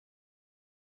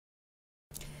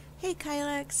Hey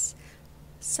Kylex,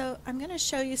 so I'm going to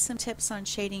show you some tips on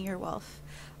shading your wolf.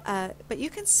 But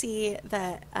you can see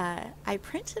that I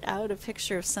printed out a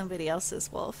picture of somebody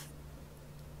else's wolf.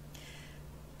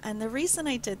 And the reason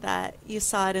I did that, you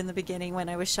saw it in the beginning when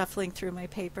I was shuffling through my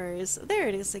papers. There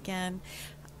it is again.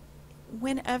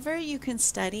 Whenever you can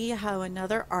study how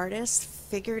another artist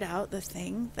figured out the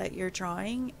thing that you're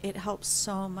drawing, it helps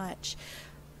so much.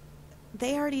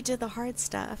 They already did the hard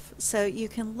stuff. So you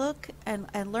can look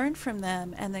and learn from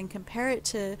them and then compare it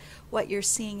to what you're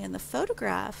seeing in the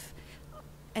photograph,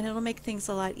 and it'll make things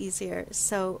a lot easier.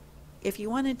 So if you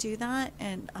want to do that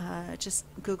and just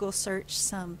Google search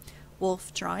some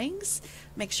wolf drawings,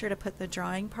 make sure to put the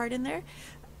drawing part in there,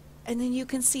 and then you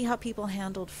can see how people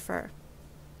handled fur.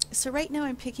 So right now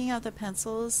I'm picking out the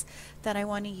pencils that I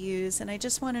want to use, and I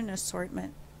just want an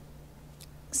assortment.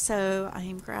 So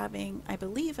I'm grabbing, I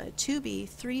believe, a 2B,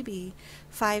 3B,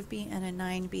 5B, and a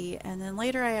 9B, and then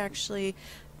later I actually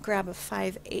grab a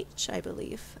 5H, I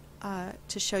believe,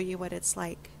 to show you what it's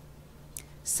like.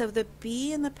 So the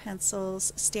B in the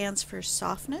pencils stands for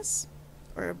softness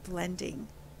or blending.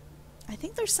 I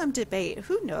think there's some debate.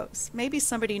 Who knows? Maybe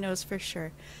somebody knows for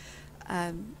sure.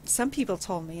 Some people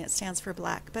told me it stands for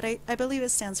black, but I believe it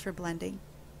stands for blending.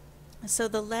 So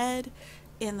the lead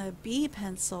in the B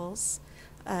pencils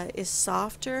is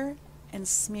softer and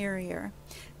smearier.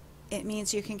 It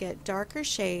means you can get darker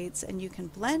shades and you can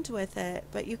blend with it,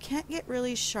 but you can't get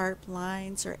really sharp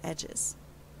lines or edges.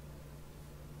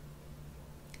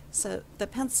 So the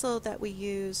pencil that we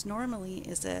use normally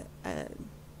is a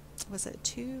was it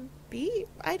 2B?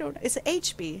 I don't know. It's a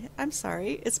HB. I'm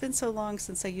sorry. It's been so long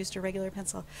since I used a regular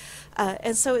pencil.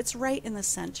 And so it's right in the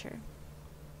center.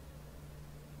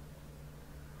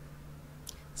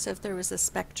 So if there was a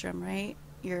spectrum, right?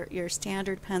 Your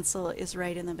standard pencil is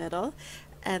right in the middle,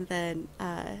 and then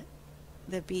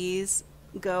the B's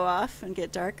go off and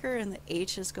get darker, and the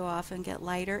H's go off and get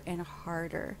lighter and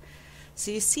harder. So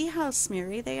you see how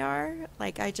smeary they are?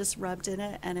 Like I just rubbed in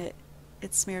it and it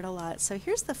smeared a lot. So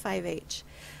here's the 5H,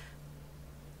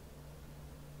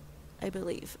 I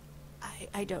believe.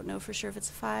 I don't know for sure if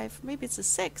it's a 5. Maybe it's a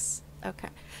 6. Okay.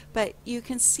 But you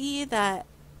can see that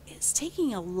it's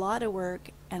taking a lot of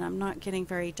work and I'm not getting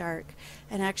very dark.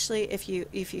 And actually if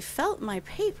you felt my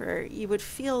paper, you would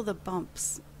feel the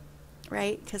bumps,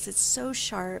 right? Because it's so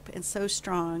sharp and so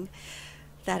strong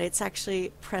that it's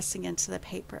actually pressing into the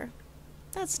paper.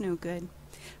 That's no good.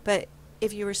 But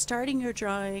if you were starting your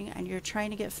drawing and you're trying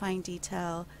to get fine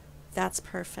detail, that's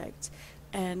perfect.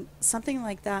 And something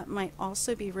like that might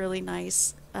also be really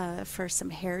nice for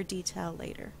some hair detail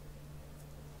later.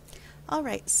 All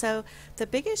right, so the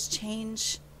biggest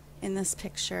change in this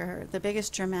picture, the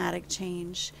biggest dramatic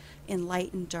change in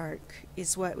light and dark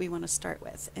is what we want to start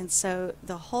with. And so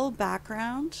the whole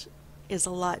background is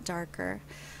a lot darker.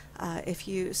 If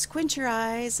you squint your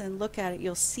eyes and look at it,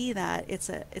 you'll see that it's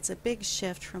a big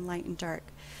shift from light and dark.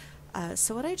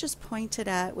 So what I just pointed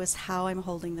at was how I'm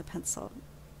holding the pencil.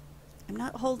 I'm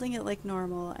not holding it like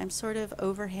normal. I'm sort of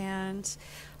overhand,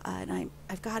 and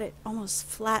I've got it almost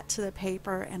flat to the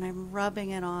paper, and I'm rubbing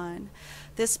it on.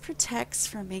 This protects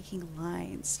from making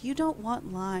lines. You don't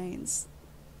want lines,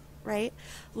 right?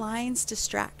 Lines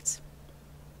distract.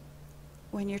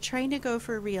 When you're trying to go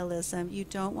for realism, you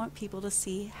don't want people to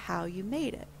see how you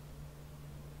made it.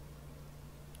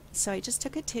 So I just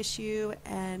took a tissue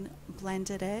and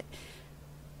blended it.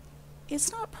 It's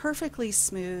not perfectly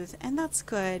smooth, and that's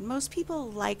good. Most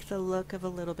people like the look of a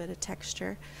little bit of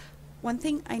texture. One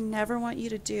thing I never want you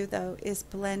to do, though, is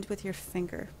blend with your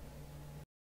finger.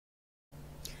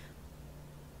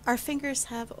 Our fingers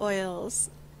have oils,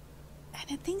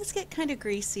 and things get kind of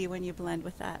greasy when you blend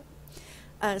with that.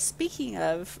 Speaking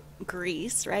of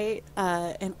grease, right,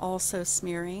 and also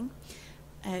smearing,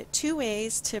 two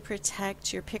ways to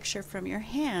protect your picture from your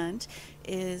hand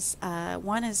is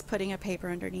one is putting a paper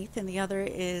underneath, and the other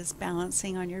is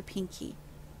balancing on your pinky.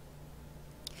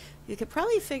 You could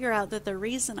probably figure out that the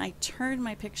reason I turned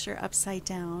my picture upside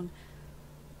down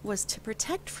was to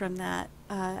protect from that.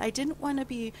 I didn't want to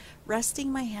be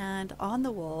resting my hand on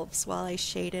the wolves while I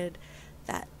shaded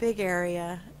that big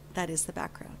area that is the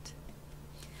background.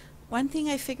 One thing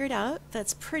I figured out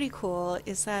that's pretty cool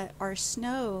is that our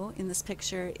snow in this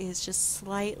picture is just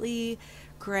slightly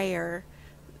grayer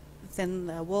than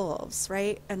the wolves,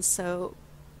 right? And so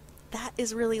that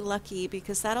is really lucky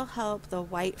because that'll help the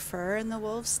white fur in the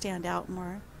wolves stand out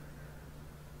more.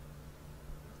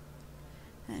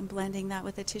 And blending that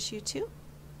with the tissue too.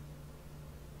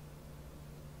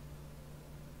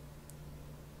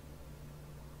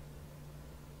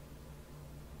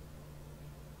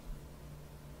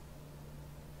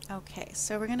 Okay,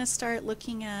 so we're going to start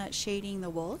looking at shading the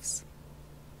wolves.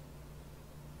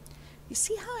 You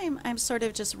see how I'm sort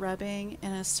of just rubbing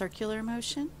in a circular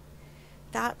motion?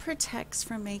 That protects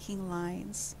from making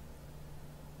lines.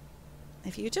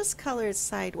 If you just colored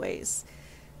sideways,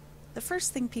 the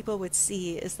first thing people would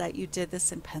see is that you did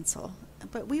this in pencil.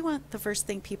 But we want the first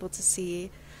thing people to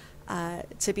see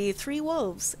to be three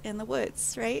wolves in the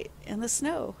woods, right? In the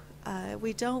snow.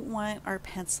 We don't want our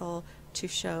pencil to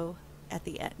show at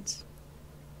the end.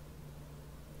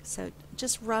 So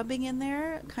just rubbing in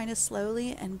there kind of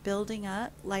slowly and building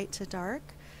up light to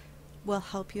dark will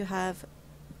help you have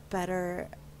better,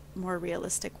 more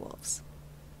realistic wolves.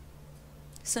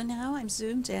 So now I'm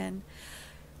zoomed in.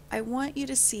 I want you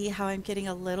to see how I'm getting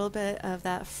a little bit of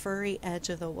that furry edge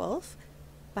of the wolf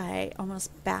by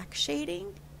almost back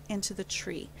shading into the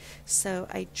tree. So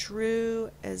I drew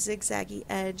a zigzaggy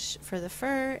edge for the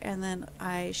fur and then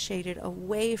I shaded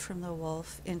away from the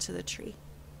wolf into the tree.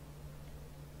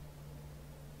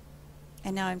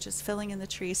 And now I'm just filling in the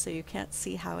tree so you can't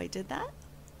see how I did that.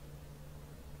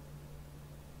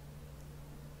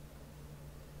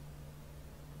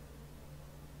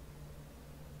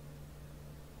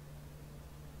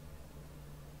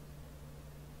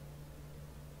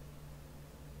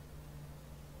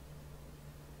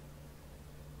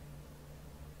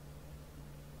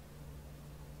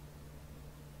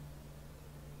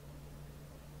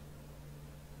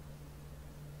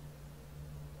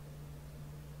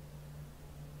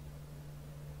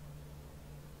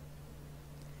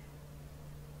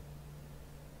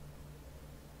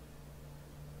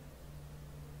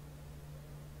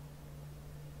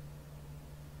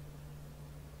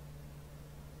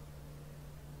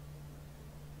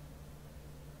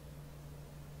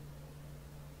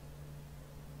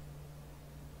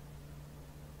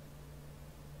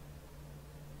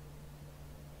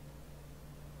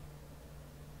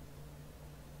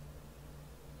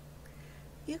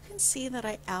 You can see that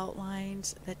I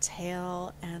outlined the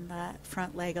tail and the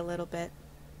front leg a little bit.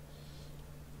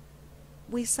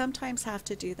 We sometimes have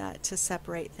to do that to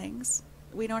separate things.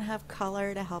 We don't have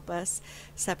color to help us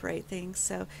separate things,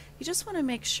 so you just want to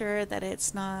make sure that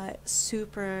it's not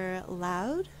super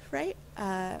loud, right?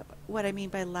 What I mean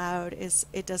by loud is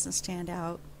it doesn't stand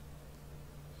out.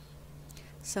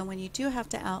 So when you do have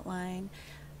to outline,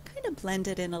 kind of blend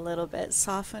it in a little bit,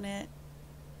 soften it,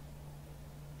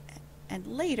 and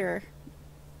later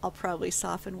I'll probably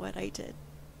soften what I did.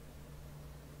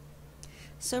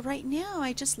 So right now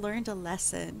I just learned a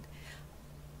lesson.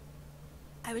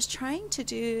 I was trying to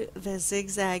do the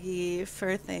zigzaggy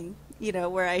fur thing, you know,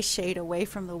 where I shade away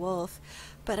from the wolf,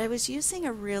 but I was using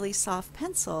a really soft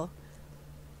pencil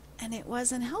and it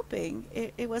wasn't helping.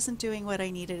 It wasn't doing what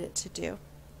I needed it to do.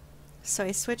 So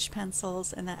I switched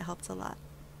pencils and that helped a lot.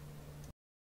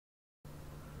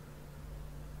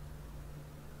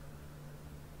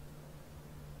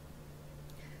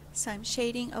 So I'm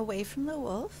shading away from the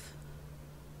wolf,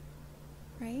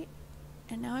 right?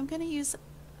 And now I'm going to use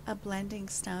a blending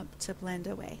stump to blend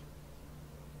away.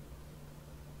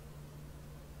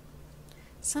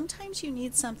 Sometimes you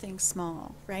need something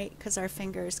small, right? Because our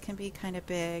fingers can be kind of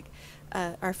big,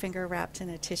 our finger wrapped in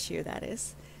a tissue, that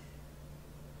is.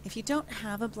 If you don't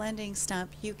have a blending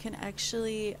stump, you can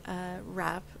actually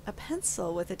wrap a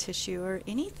pencil with a tissue or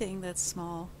anything that's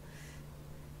small.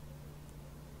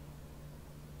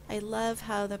 I love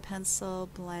how the pencil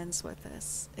blends with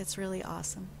this. It's really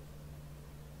awesome.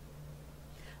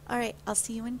 All right, I'll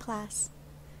see you in class.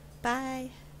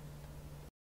 Bye.